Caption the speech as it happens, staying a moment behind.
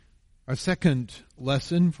Our second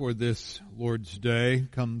lesson for this Lord's Day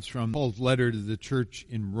comes from Paul's letter to the church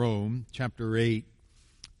in Rome, chapter 8.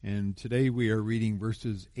 And today we are reading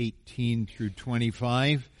verses 18 through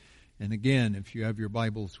 25. And again, if you have your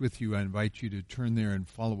Bibles with you, I invite you to turn there and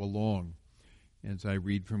follow along as I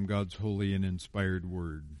read from God's holy and inspired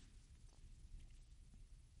word.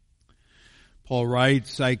 Paul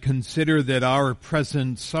writes, I consider that our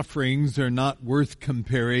present sufferings are not worth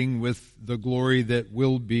comparing with the glory that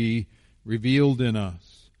will be revealed in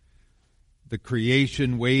us. The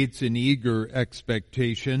creation waits in eager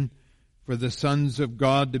expectation for the sons of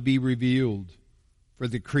God to be revealed. For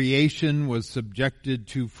the creation was subjected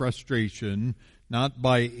to frustration, not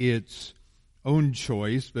by its own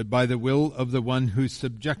choice, but by the will of the one who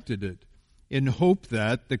subjected it, in hope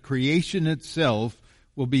that the creation itself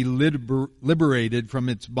will be liberated from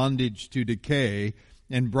its bondage to decay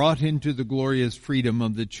and brought into the glorious freedom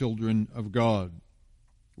of the children of God.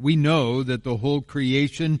 We know that the whole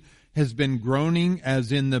creation has been groaning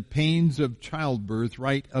as in the pains of childbirth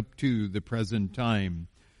right up to the present time.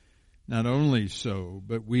 Not only so,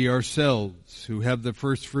 but we ourselves, who have the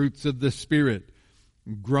first fruits of the Spirit,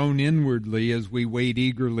 groan inwardly as we wait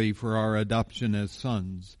eagerly for our adoption as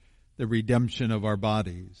sons, the redemption of our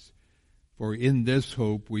bodies. For in this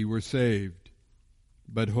hope we were saved.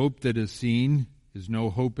 But hope that is seen is no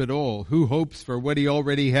hope at all. Who hopes for what he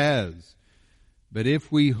already has? But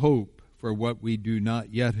if we hope for what we do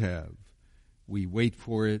not yet have, we wait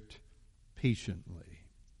for it patiently.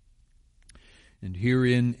 And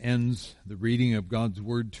herein ends the reading of God's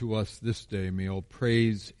word to us this day. May all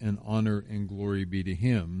praise and honor and glory be to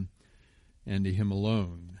him and to him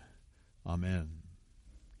alone. Amen.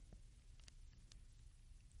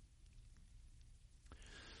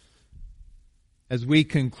 As we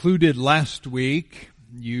concluded last week,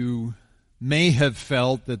 you may have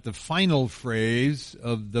felt that the final phrase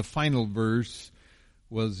of the final verse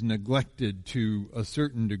was neglected to a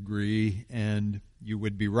certain degree, and you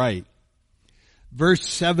would be right. Verse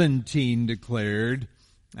 17 declared,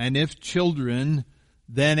 and if children,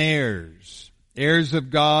 then heirs, heirs of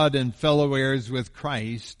God and fellow heirs with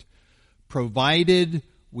Christ, provided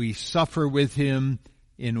we suffer with him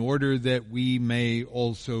in order that we may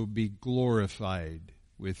also be glorified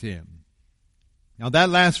with him. Now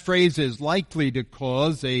that last phrase is likely to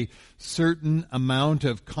cause a certain amount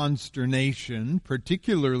of consternation,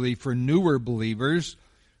 particularly for newer believers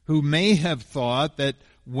who may have thought that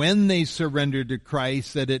when they surrendered to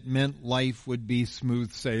Christ that it meant life would be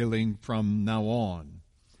smooth sailing from now on.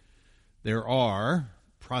 There are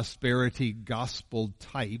prosperity gospel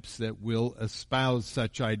types that will espouse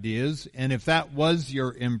such ideas, and if that was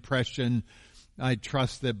your impression, I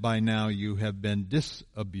trust that by now you have been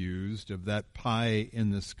disabused of that pie in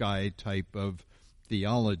the sky type of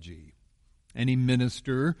theology. Any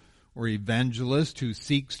minister or evangelist who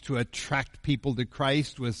seeks to attract people to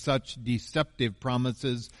Christ with such deceptive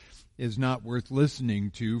promises is not worth listening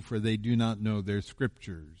to, for they do not know their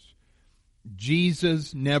scriptures.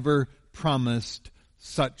 Jesus never promised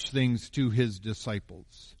such things to his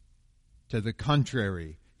disciples. To the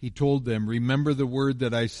contrary, he told them, remember the word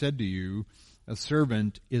that I said to you, a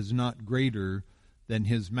servant is not greater than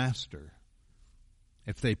his master.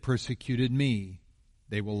 If they persecuted me,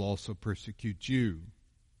 they will also persecute you.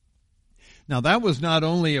 Now that was not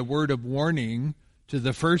only a word of warning to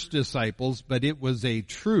the first disciples, but it was a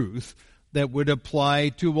truth that would apply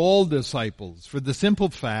to all disciples, for the simple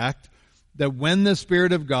fact that when the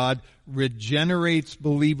Spirit of God regenerates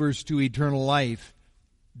believers to eternal life,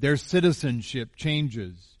 their citizenship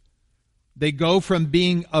changes. They go from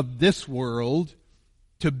being of this world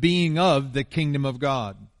to being of the kingdom of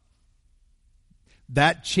God.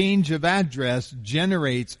 That change of address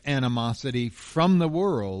generates animosity from the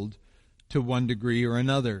world to one degree or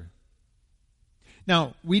another.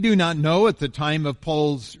 Now, we do not know at the time of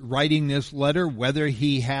Paul's writing this letter whether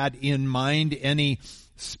he had in mind any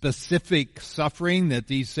specific suffering that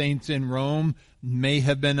these saints in Rome may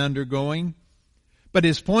have been undergoing. But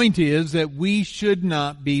his point is that we should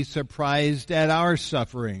not be surprised at our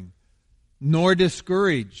suffering, nor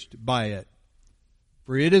discouraged by it.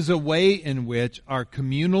 For it is a way in which our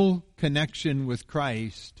communal connection with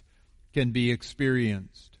Christ can be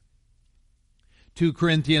experienced. 2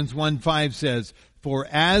 Corinthians 1:5 says, for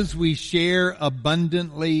as we share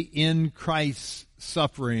abundantly in Christ's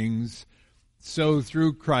sufferings, so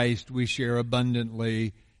through Christ we share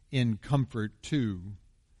abundantly in comfort too.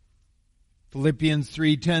 Philippians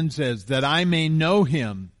 3:10 says, that I may know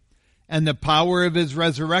him and the power of his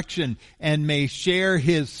resurrection, and may share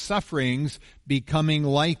his sufferings, becoming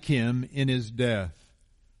like him in his death.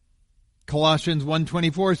 Colossians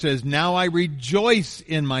 1:24 says, "Now I rejoice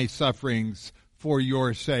in my sufferings for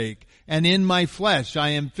your sake, and in my flesh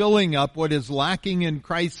I am filling up what is lacking in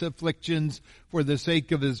Christ's afflictions for the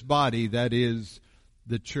sake of his body, that is,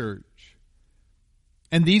 the church."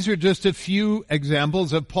 And these are just a few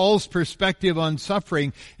examples of Paul's perspective on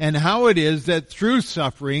suffering and how it is that through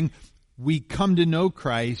suffering we come to know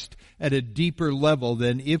Christ at a deeper level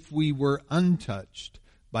than if we were untouched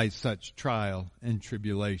by such trial and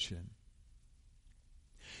tribulation.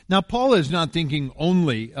 Now, Paul is not thinking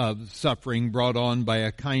only of suffering brought on by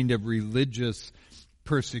a kind of religious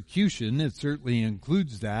persecution. It certainly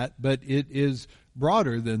includes that, but it is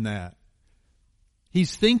broader than that.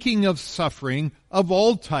 He's thinking of suffering of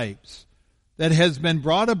all types that has been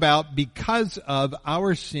brought about because of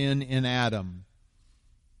our sin in Adam.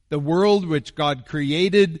 The world which God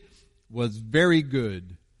created was very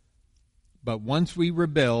good, but once we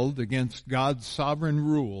rebelled against God's sovereign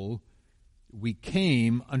rule, we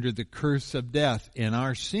came under the curse of death, and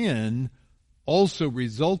our sin also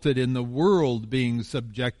resulted in the world being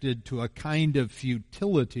subjected to a kind of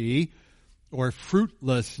futility or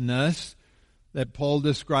fruitlessness that Paul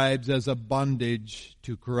describes as a bondage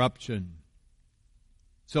to corruption.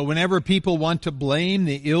 So whenever people want to blame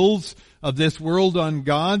the ills of this world on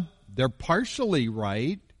God, they're partially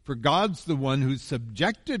right, for God's the one who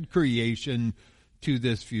subjected creation to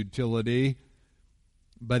this futility,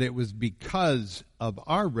 but it was because of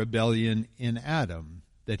our rebellion in Adam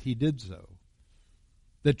that he did so.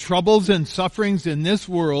 The troubles and sufferings in this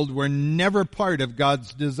world were never part of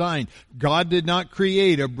God's design. God did not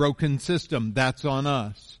create a broken system. That's on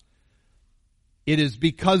us. It is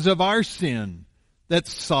because of our sin that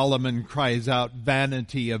Solomon cries out,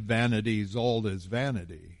 "Vanity of vanities, all is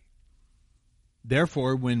vanity."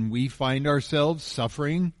 Therefore, when we find ourselves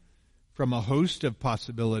suffering from a host of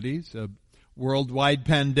possibilities, a worldwide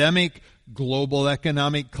pandemic, global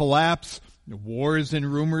economic collapse, wars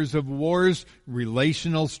and rumors of wars,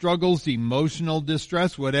 relational struggles, emotional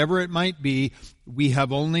distress, whatever it might be, we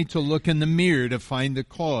have only to look in the mirror to find the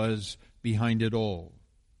cause behind it all.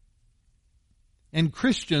 And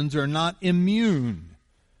Christians are not immune.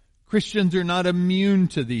 Christians are not immune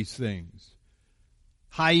to these things.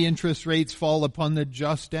 High interest rates fall upon the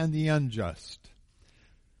just and the unjust.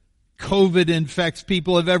 COVID infects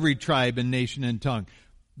people of every tribe and nation and tongue.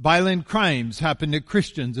 Violent crimes happen to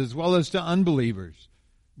Christians as well as to unbelievers.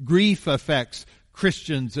 Grief affects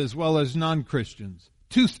Christians as well as non-Christians.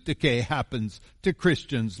 Tooth decay happens to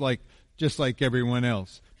Christians just like everyone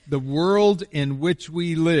else. The world in which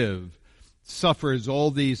we live suffers all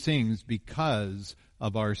these things because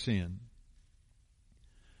of our sin.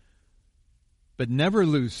 But never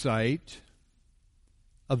lose sight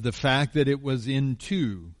of the fact that it was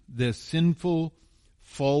into this sinful,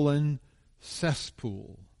 fallen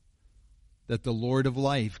cesspool that the Lord of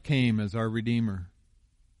life came as our Redeemer,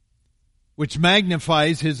 which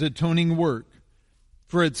magnifies his atoning work,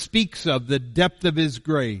 for it speaks of the depth of his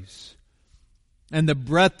grace and the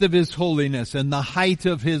breadth of his holiness and the height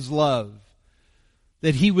of his love,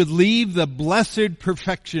 that he would leave the blessed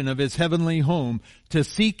perfection of his heavenly home to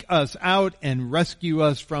seek us out and rescue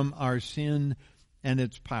us from our sin and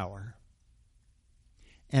its power.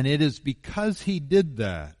 And it is because he did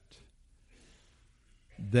that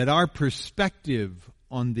our perspective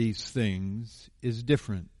on these things is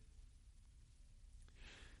different.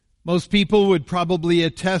 Most people would probably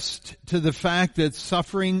attest to the fact that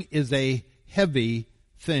suffering is a heavy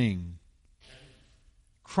thing.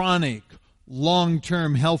 Chronic,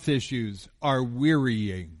 long-term health issues are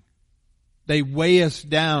wearying. They weigh us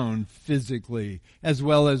down physically as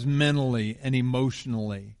well as mentally and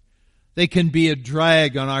emotionally. They can be a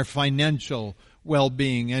drag on our financial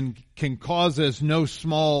well-being and can cause us no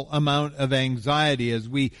small amount of anxiety as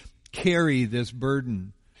we carry this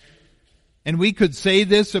burden. And we could say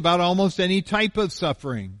this about almost any type of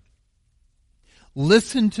suffering.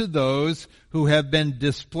 Listen to those who have been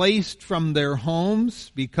displaced from their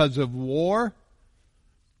homes because of war,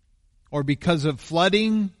 or because of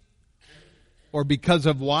flooding, or because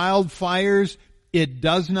of wildfires. It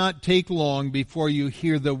does not take long before you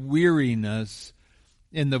hear the weariness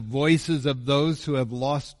in the voices of those who have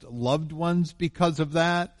lost loved ones because of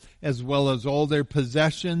that, as well as all their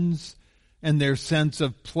possessions and their sense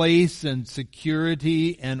of place and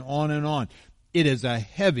security and on and on. It is a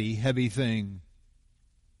heavy, heavy thing.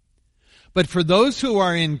 But for those who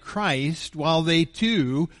are in Christ, while they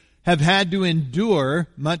too have had to endure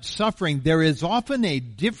much suffering, there is often a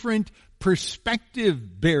different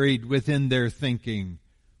perspective buried within their thinking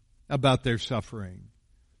about their suffering.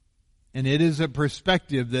 And it is a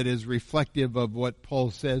perspective that is reflective of what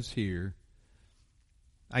Paul says here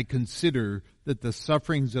I consider that the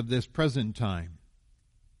sufferings of this present time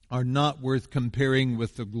are not worth comparing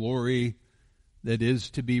with the glory that is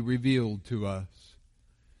to be revealed to us.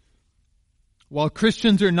 While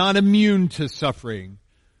Christians are not immune to suffering,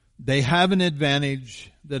 they have an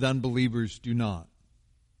advantage that unbelievers do not.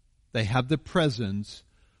 They have the presence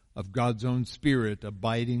of God's own Spirit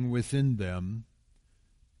abiding within them,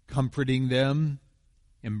 comforting them,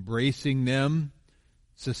 embracing them,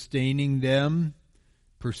 sustaining them,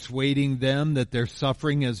 persuading them that their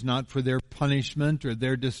suffering is not for their punishment or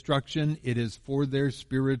their destruction, it is for their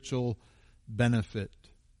spiritual benefit.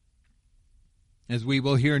 As we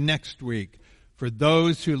will hear next week, for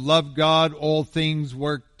those who love God, all things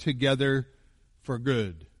work together for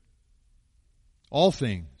good. All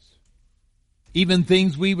things. Even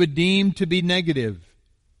things we would deem to be negative.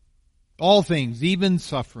 All things, even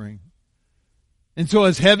suffering. And so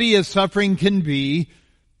as heavy as suffering can be,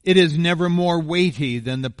 it is never more weighty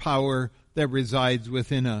than the power that resides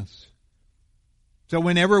within us. So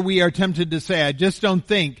whenever we are tempted to say, I just don't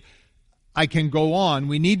think I can go on,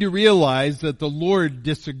 we need to realize that the Lord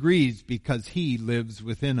disagrees because He lives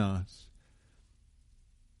within us.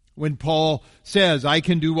 When Paul says, I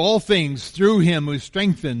can do all things through Him who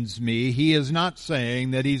strengthens me, he is not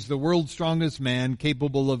saying that he's the world's strongest man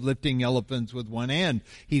capable of lifting elephants with one hand.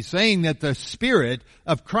 He's saying that the Spirit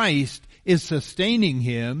of Christ is sustaining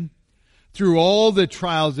him through all the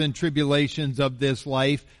trials and tribulations of this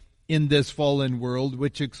life in this fallen world,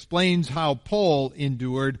 which explains how Paul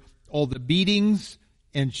endured all the beatings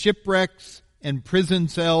and shipwrecks and prison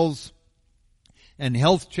cells and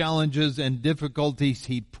health challenges and difficulties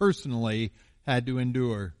he personally had to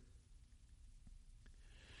endure.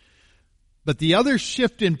 But the other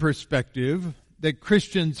shift in perspective that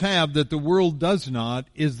Christians have that the world does not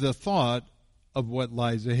is the thought of what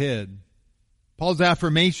lies ahead. Paul's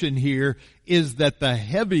affirmation here is that the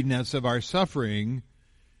heaviness of our suffering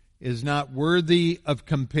is not worthy of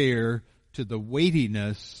compare to the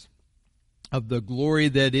weightiness of the glory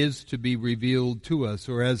that is to be revealed to us,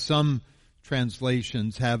 or as some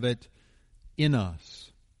translations have it, in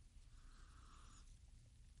us.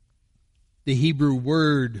 The Hebrew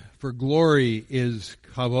word for glory is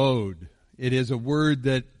kavod. It is a word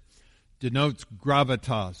that denotes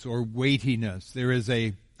gravitas or weightiness. There is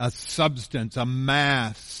a substance, a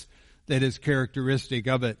mass that is characteristic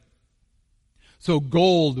of it. So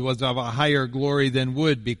gold was of a higher glory than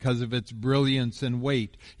wood because of its brilliance and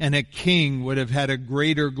weight. And a king would have had a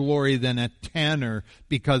greater glory than a tanner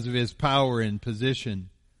because of his power and position.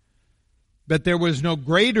 But there was no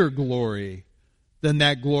greater glory than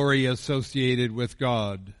that glory associated with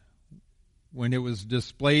God when it was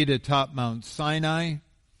displayed atop Mount Sinai,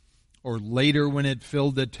 or later when it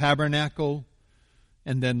filled the tabernacle,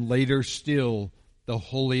 and then later still the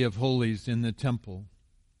Holy of Holies in the temple.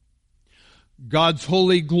 God's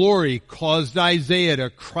holy glory caused Isaiah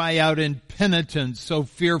to cry out in penitence, so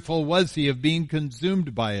fearful was he of being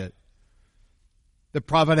consumed by it. The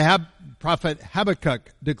prophet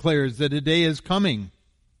Habakkuk declares that a day is coming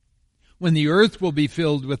when the earth will be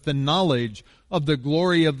filled with the knowledge of the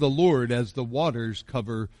glory of the Lord as the waters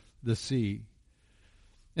cover the sea.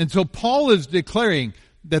 And so Paul is declaring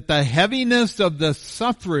that the heaviness of the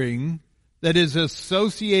suffering that is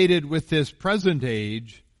associated with this present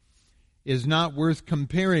age is not worth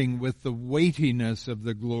comparing with the weightiness of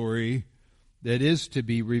the glory that is to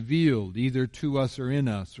be revealed, either to us or in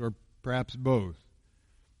us, or perhaps both.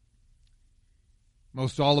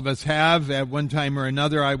 Most all of us have, at one time or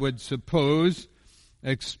another, I would suppose,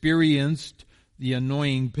 experienced the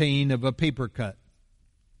annoying pain of a paper cut.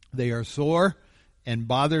 They are sore and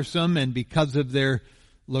bothersome, and because of their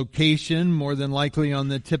location, more than likely on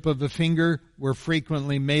the tip of a finger, we're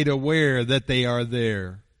frequently made aware that they are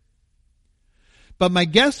there. But my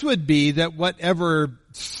guess would be that whatever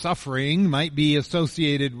suffering might be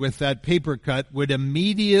associated with that paper cut would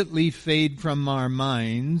immediately fade from our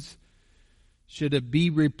minds should it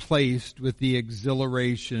be replaced with the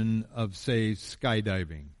exhilaration of, say,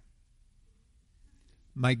 skydiving.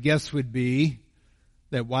 My guess would be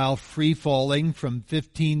that while free-falling from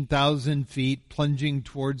 15,000 feet, plunging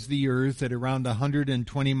towards the earth at around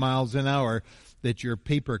 120 miles an hour, that your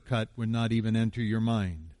paper cut would not even enter your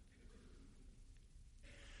mind.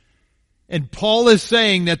 And Paul is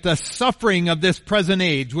saying that the suffering of this present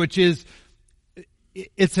age, which is,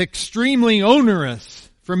 it's extremely onerous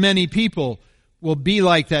for many people, will be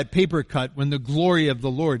like that paper cut when the glory of the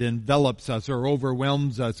Lord envelops us or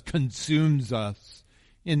overwhelms us, consumes us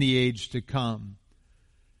in the age to come.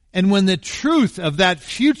 And when the truth of that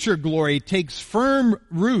future glory takes firm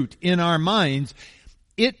root in our minds,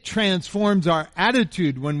 It transforms our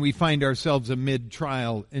attitude when we find ourselves amid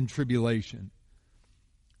trial and tribulation.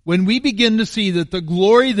 When we begin to see that the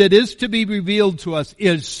glory that is to be revealed to us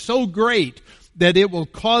is so great that it will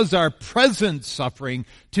cause our present suffering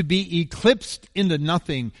to be eclipsed into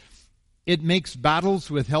nothing, it makes battles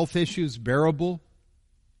with health issues bearable.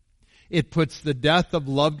 It puts the death of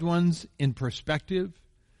loved ones in perspective.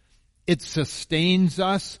 It sustains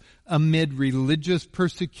us amid religious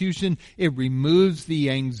persecution. It removes the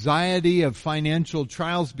anxiety of financial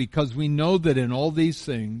trials because we know that in all these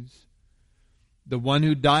things, the one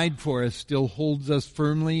who died for us still holds us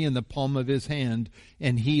firmly in the palm of his hand,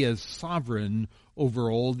 and he is sovereign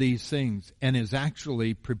over all these things and is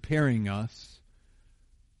actually preparing us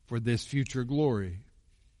for this future glory.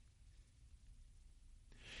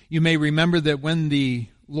 You may remember that when the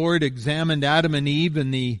Lord examined Adam and Eve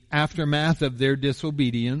in the aftermath of their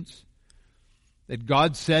disobedience, that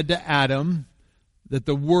God said to Adam that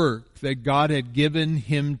the work that God had given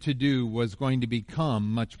him to do was going to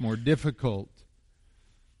become much more difficult.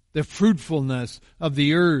 The fruitfulness of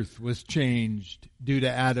the earth was changed due to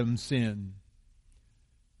Adam's sin.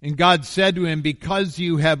 And God said to him, because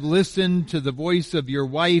you have listened to the voice of your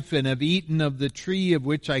wife and have eaten of the tree of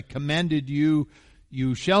which I commanded you,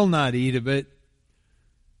 you shall not eat of it.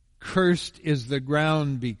 Cursed is the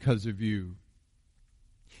ground because of you.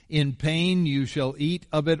 In pain you shall eat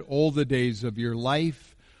of it all the days of your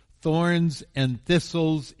life. Thorns and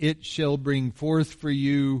thistles it shall bring forth for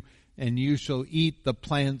you, and you shall eat the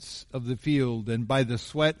plants of the field, and by the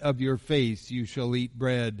sweat of your face you shall eat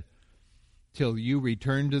bread, till you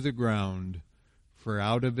return to the ground, for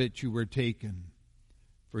out of it you were taken.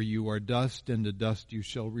 For you are dust, and to dust you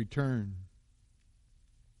shall return.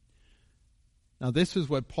 Now this is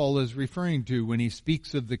what Paul is referring to when he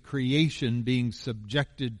speaks of the creation being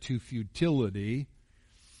subjected to futility.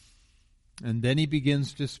 And then he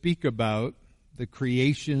begins to speak about the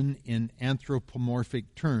creation in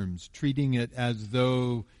anthropomorphic terms, treating it as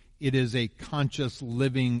though it is a conscious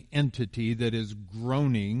living entity that is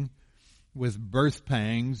groaning with birth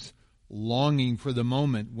pangs, longing for the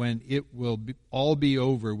moment when it will all be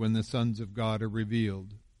over when the sons of God are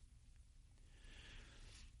revealed.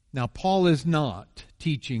 Now, Paul is not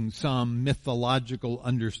teaching some mythological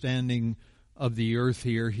understanding of the earth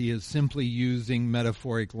here. He is simply using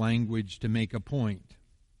metaphoric language to make a point.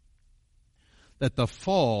 That the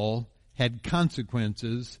fall had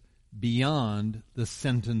consequences beyond the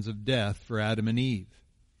sentence of death for Adam and Eve.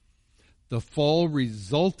 The fall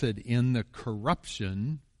resulted in the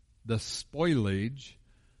corruption, the spoilage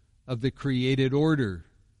of the created order,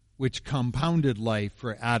 which compounded life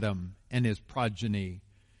for Adam and his progeny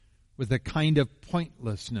with a kind of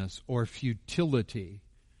pointlessness or futility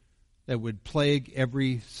that would plague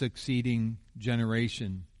every succeeding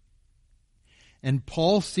generation. And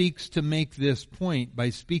Paul seeks to make this point by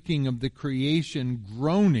speaking of the creation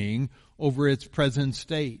groaning over its present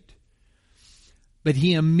state. But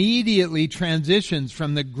he immediately transitions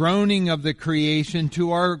from the groaning of the creation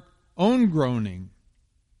to our own groaning.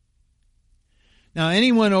 Now,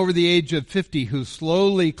 anyone over the age of 50 who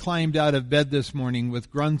slowly climbed out of bed this morning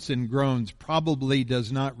with grunts and groans probably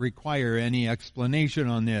does not require any explanation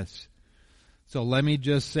on this. So let me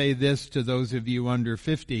just say this to those of you under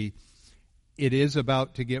 50. It is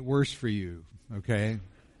about to get worse for you, okay?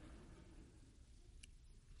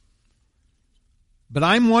 But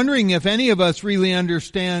I'm wondering if any of us really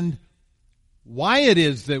understand why it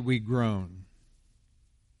is that we groan.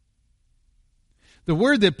 The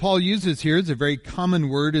word that Paul uses here is a very common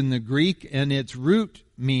word in the Greek, and its root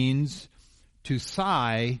means to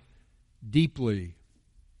sigh deeply.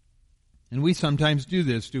 And we sometimes do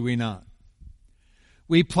this, do we not?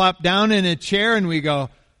 We plop down in a chair and we go,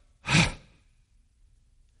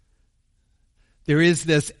 There is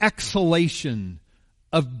this exhalation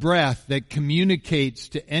of breath that communicates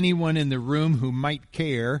to anyone in the room who might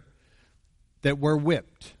care that we're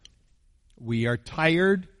whipped. We are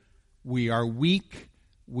tired. We are weak.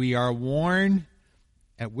 We are worn.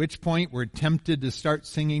 At which point we're tempted to start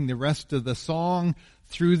singing the rest of the song.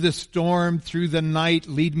 Through the storm, through the night,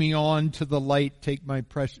 lead me on to the light. Take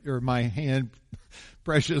my hand,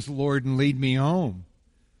 precious Lord, and lead me home.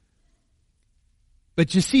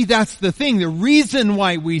 But you see, that's the thing. The reason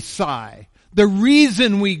why we sigh, the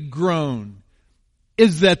reason we groan,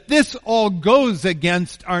 is that this all goes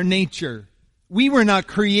against our nature. We were not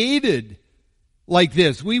created like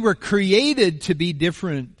this. We were created to be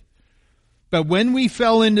different. But when we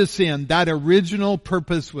fell into sin, that original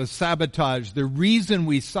purpose was sabotaged. The reason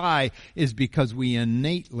we sigh is because we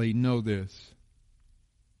innately know this.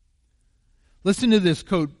 Listen to this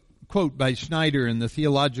quote quote by Schneider in the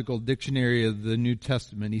Theological Dictionary of the New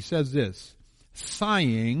Testament. He says this: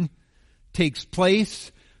 sighing takes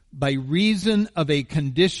place by reason of a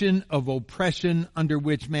condition of oppression under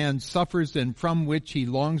which man suffers and from which he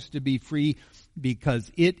longs to be free, because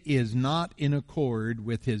it is not in accord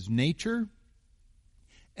with his nature,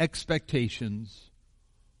 expectations,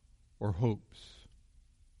 or hopes.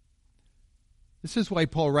 This is why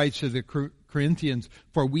Paul writes to the Corinthians,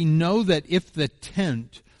 "For we know that if the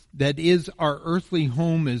tent that is our earthly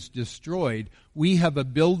home is destroyed, we have a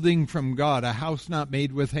building from God, a house not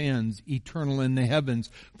made with hands, eternal in the heavens.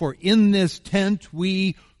 For in this tent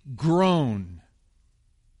we groan,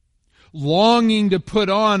 longing to put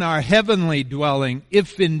on our heavenly dwelling,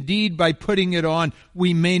 if indeed by putting it on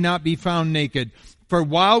we may not be found naked. For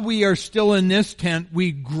while we are still in this tent,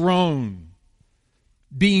 we groan,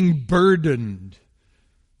 being burdened,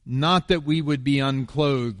 not that we would be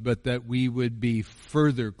unclothed, but that we would be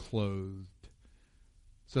further clothed,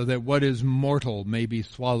 so that what is mortal may be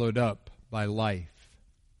swallowed up by life.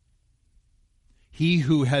 He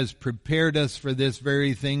who has prepared us for this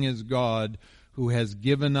very thing is God, who has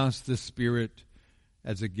given us the Spirit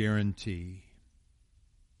as a guarantee."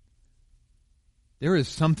 There is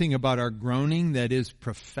something about our groaning that is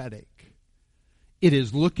prophetic. It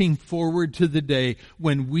is looking forward to the day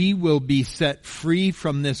when we will be set free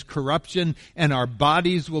from this corruption and our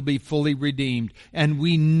bodies will be fully redeemed. And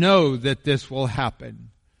we know that this will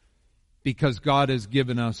happen because God has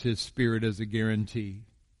given us His Spirit as a guarantee.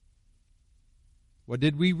 What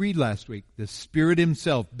did we read last week? The Spirit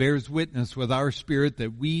Himself bears witness with our spirit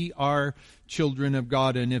that we are children of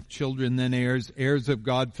God, and if children, then heirs, heirs of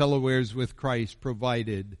God, fellow heirs with Christ,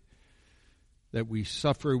 provided that we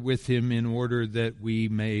suffer with Him in order that we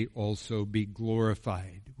may also be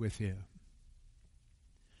glorified with Him.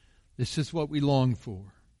 This is what we long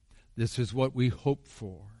for. This is what we hope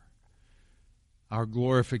for. Our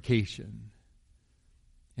glorification.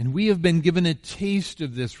 And we have been given a taste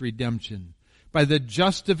of this redemption by the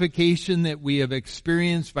justification that we have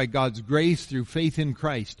experienced by God's grace through faith in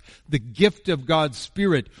Christ, the gift of God's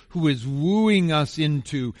Spirit who is wooing us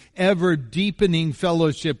into ever deepening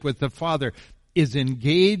fellowship with the Father, is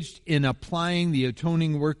engaged in applying the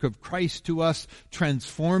atoning work of Christ to us,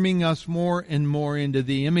 transforming us more and more into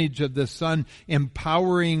the image of the Son,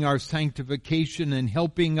 empowering our sanctification and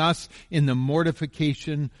helping us in the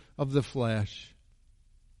mortification of the flesh.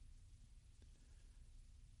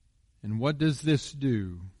 And what does this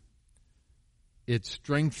do? It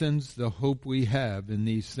strengthens the hope we have in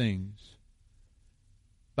these things.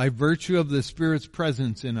 By virtue of the Spirit's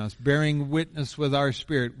presence in us, bearing witness with our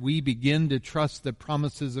spirit, we begin to trust the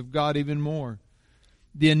promises of God even more.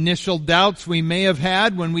 The initial doubts we may have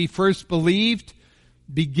had when we first believed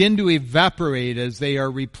begin to evaporate as they are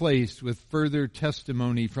replaced with further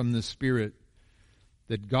testimony from the Spirit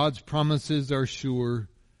that God's promises are sure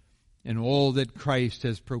and all that Christ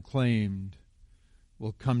has proclaimed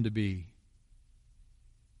will come to be.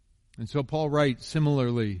 And so Paul writes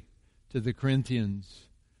similarly to the Corinthians,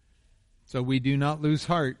 "So we do not lose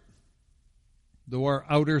heart. Though our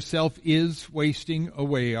outer self is wasting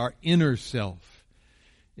away, our inner self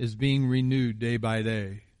is being renewed day by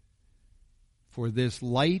day. For this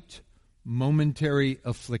light, momentary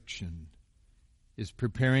affliction is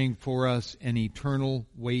preparing for us an eternal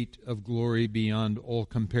weight of glory beyond all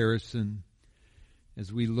comparison,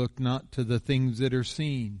 as we look not to the things that are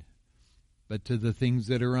seen, but to the things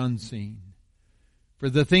that are unseen. For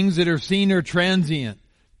the things that are seen are transient,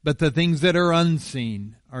 but the things that are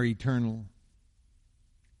unseen are eternal."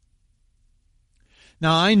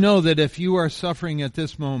 Now I know that if you are suffering at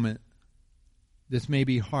this moment, this may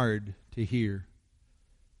be hard to hear.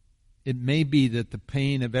 It may be that the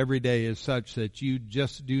pain of every day is such that you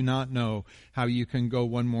just do not know how you can go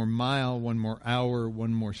one more mile, one more hour,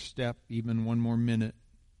 one more step, even one more minute.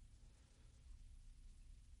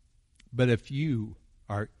 But if you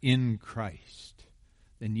are in Christ,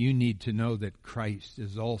 then you need to know that Christ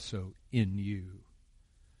is also in you.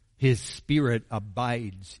 His Spirit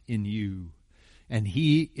abides in you, and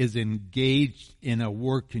He is engaged in a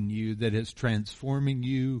work in you that is transforming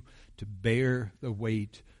you to bear the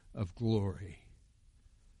weight of glory.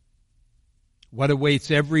 What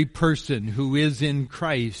awaits every person who is in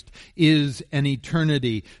Christ is an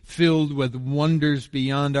eternity filled with wonders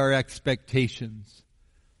beyond our expectations.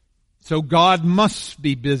 So God must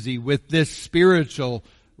be busy with this spiritual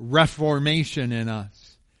reformation in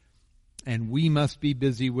us. And we must be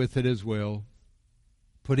busy with it as well,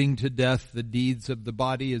 putting to death the deeds of the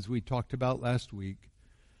body as we talked about last week.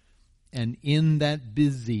 And in that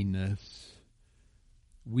busyness,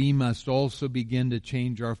 we must also begin to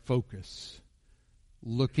change our focus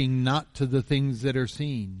looking not to the things that are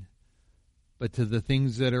seen, but to the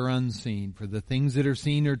things that are unseen. For the things that are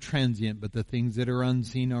seen are transient, but the things that are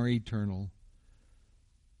unseen are eternal.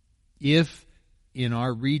 If in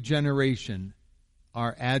our regeneration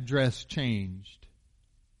our address changed,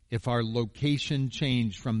 if our location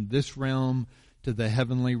changed from this realm to the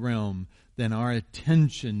heavenly realm, then our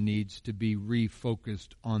attention needs to be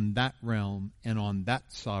refocused on that realm and on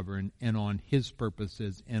that sovereign and on His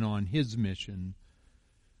purposes and on His mission.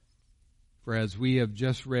 For as we have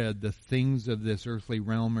just read, the things of this earthly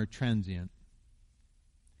realm are transient,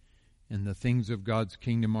 and the things of God's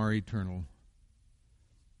kingdom are eternal.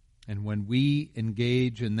 And when we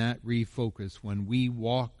engage in that refocus, when we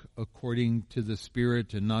walk according to the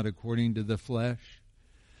Spirit and not according to the flesh,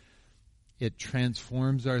 it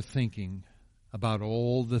transforms our thinking about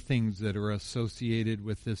all the things that are associated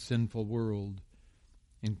with this sinful world,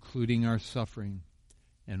 including our suffering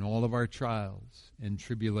and all of our trials and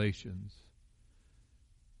tribulations.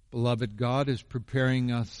 Beloved, God is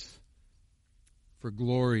preparing us for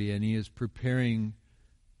glory, and He is preparing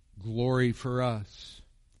glory for us,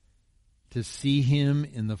 to see Him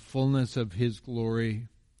in the fullness of His glory,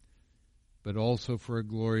 but also for a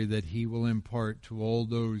glory that He will impart to all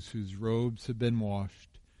those whose robes have been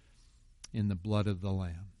washed in the blood of the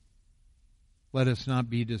Lamb. Let us not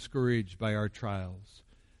be discouraged by our trials,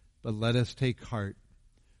 but let us take heart,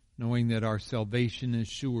 knowing that our salvation is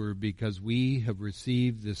sure, because we have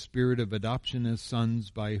received the Spirit of adoption as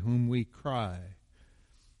sons, by whom we cry,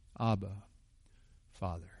 Abba,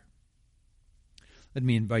 Father. Let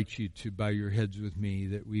me invite you to bow your heads with me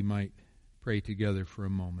that we might pray together for a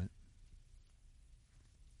moment.